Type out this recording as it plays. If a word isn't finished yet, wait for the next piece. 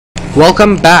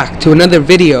Welcome back to another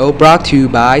video brought to you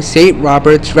by St.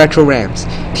 Robert's Retro Rams,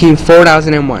 Team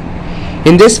 4001.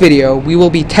 In this video, we will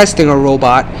be testing our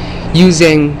robot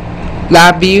using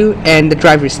LabVIEW and the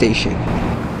driver station.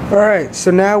 Alright,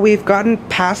 so now we've gotten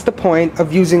past the point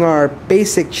of using our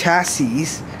basic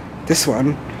chassis, this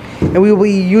one, and we will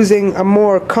be using a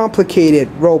more complicated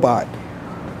robot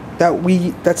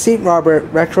that St. Robert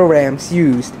Retro Rams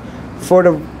used for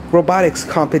the robotics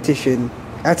competition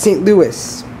at St.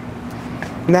 Louis.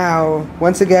 Now,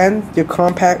 once again, your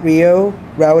compact Rio,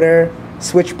 router,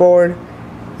 switchboard,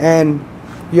 and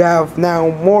you have now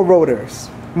more rotors,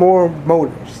 more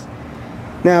motors.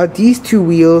 Now, these two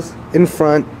wheels in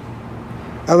front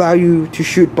allow you to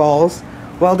shoot balls,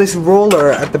 while this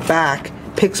roller at the back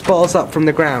picks balls up from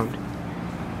the ground.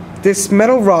 This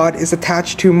metal rod is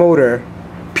attached to a motor,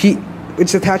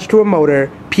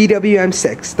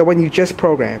 PWM6, the one you just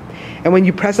programmed, and when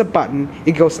you press a button,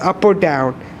 it goes up or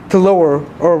down to lower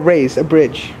or raise a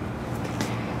bridge.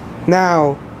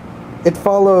 Now, it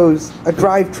follows a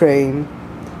drivetrain,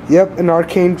 an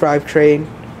arcane drivetrain,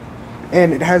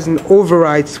 and it has an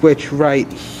override switch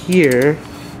right here,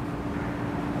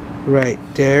 right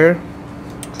there,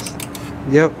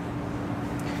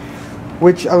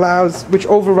 which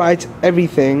overrides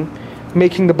everything,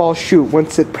 making the ball shoot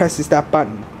once it presses that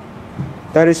button.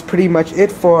 That is pretty much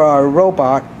it for our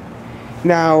robot.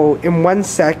 Now, in one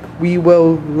sec, we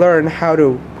will learn how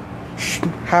to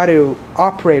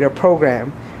operate a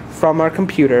program from our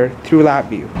computer through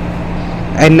LabVIEW.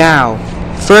 And now,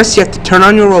 first you have to turn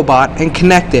on your robot and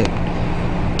connect it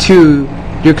to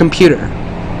your computer.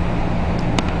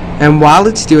 And while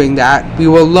it's doing that, we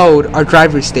will load our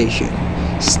driver station.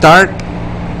 Start,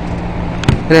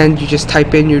 and then you just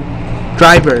type in your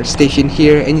driver station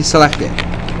here and you select it.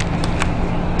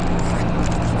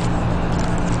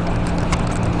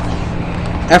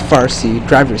 FRC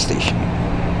driver station.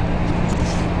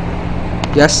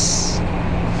 Yes.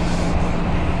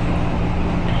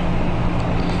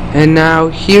 And now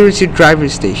here is your driver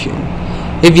station.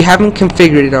 If you haven't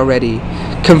configured it already,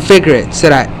 configure it so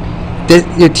that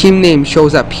your team name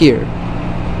shows up here,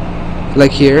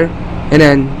 like here, and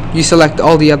then you select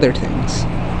all the other things.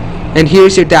 And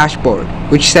here's your dashboard,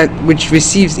 which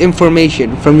receives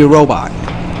information from your robot.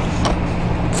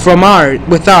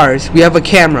 With ours, we have a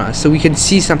camera, so we can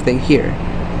see something here,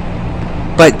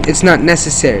 but it's not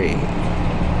necessary.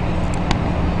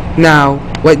 Now,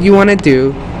 what you want to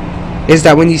do is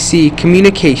that when you see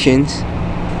communications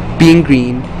being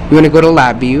green, you want to go to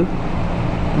LabVIEW,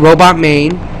 robot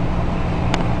main,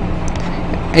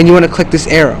 and you want to click this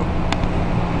arrow.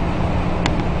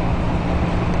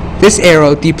 This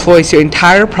arrow deploys your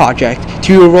entire project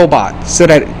to your robot so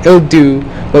that it'll do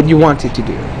what you want it to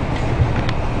do.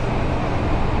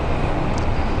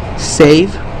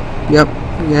 Save,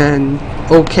 and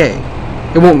OK.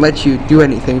 It won't let you do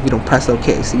anything if you don't press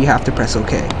OK, so you have to press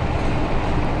OK.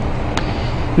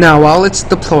 Now, while it's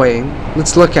deploying,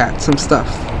 let's look at some stuff.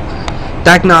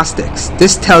 Diagnostics.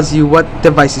 This tells you what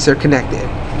devices are connected,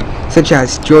 such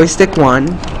as joystick 1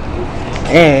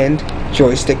 and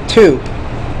joystick 2.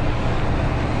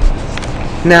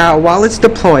 Now, while it's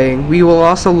deploying, we will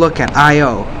also look at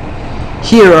I/O.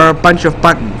 Here are a bunch of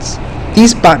buttons.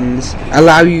 These buttons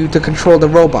allow you to control the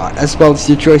robot as well as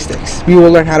your joysticks. We will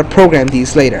learn how to program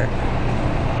these later.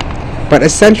 But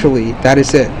essentially, that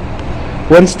is it.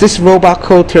 Once this robot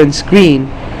code turns green,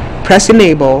 press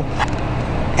enable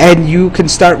and you can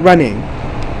start running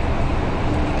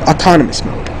autonomous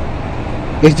mode.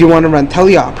 If you want to run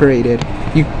teleoperated,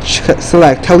 you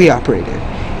select teleoperated.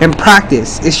 In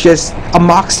practice, it's just a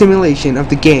mock simulation of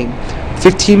the game.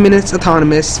 15 minutes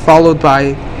autonomous followed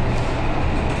by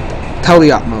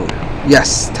teleop mode.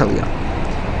 Yes, teleop.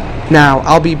 Now,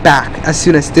 I'll be back as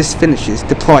soon as this finishes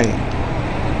deploying.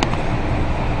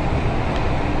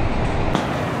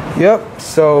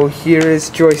 So here is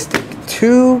joystick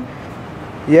 2.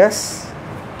 Yes.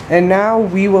 And now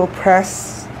we will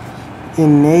press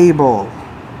enable.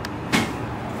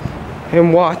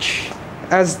 And watch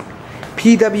as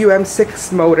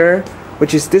PWM6 motor,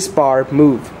 which is this bar,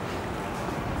 move.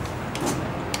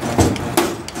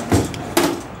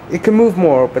 It can move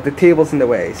more, but the table's in the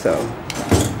way, so.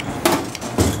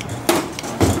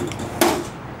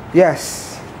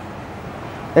 Yes.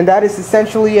 And that is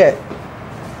essentially it.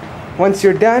 Once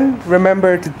you're done,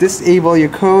 remember to disable your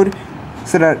code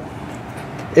so that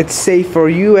it's safe for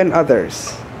you and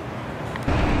others.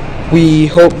 We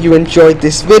hope you enjoyed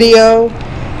this video,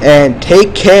 and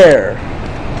take care.